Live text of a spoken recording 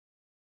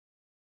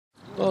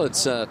Well,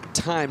 it's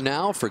time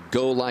now for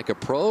Go Like a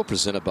Pro,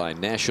 presented by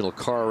National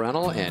Car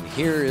Rental. And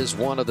here is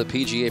one of the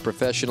PGA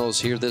professionals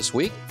here this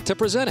week to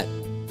present it.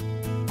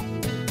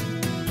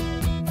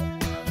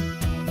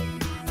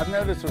 I've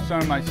noticed with some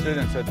of my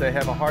students that they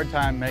have a hard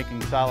time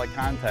making solid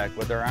contact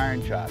with their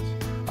iron shots.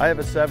 I have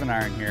a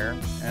 7-iron here,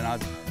 and I'll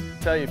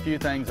tell you a few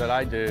things that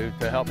I do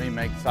to help me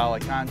make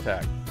solid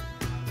contact.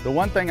 The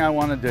one thing I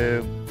want to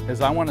do is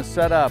I want to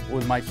set up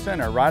with my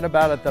center right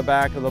about at the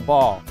back of the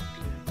ball.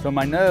 So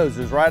my nose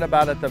is right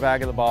about at the back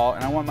of the ball,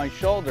 and I want my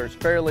shoulders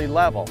fairly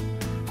level.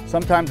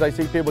 Sometimes I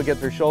see people get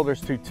their shoulders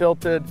too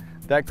tilted.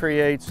 That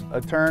creates a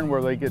turn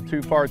where they get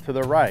too far to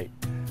the right.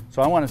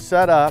 So I want to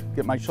set up,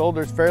 get my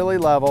shoulders fairly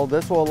level.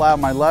 This will allow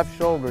my left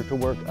shoulder to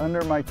work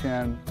under my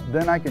chin.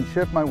 Then I can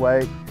shift my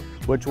weight,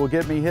 which will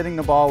get me hitting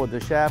the ball with the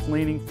shaft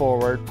leaning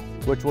forward,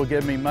 which will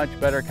give me much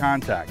better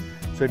contact.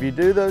 So if you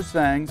do those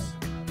things,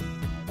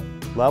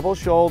 level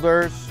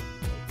shoulders,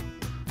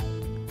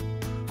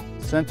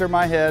 center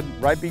my head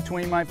right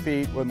between my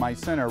feet with my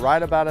center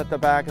right about at the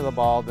back of the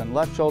ball, then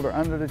left shoulder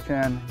under the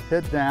chin,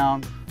 hit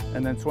down,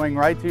 and then swing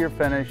right to your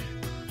finish.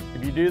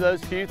 If you do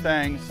those few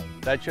things,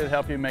 that should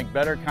help you make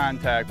better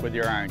contact with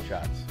your iron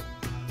shots.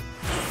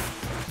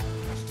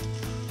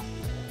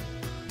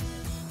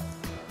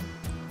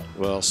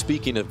 Well,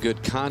 speaking of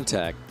good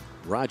contact,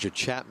 Roger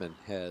Chapman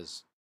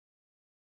has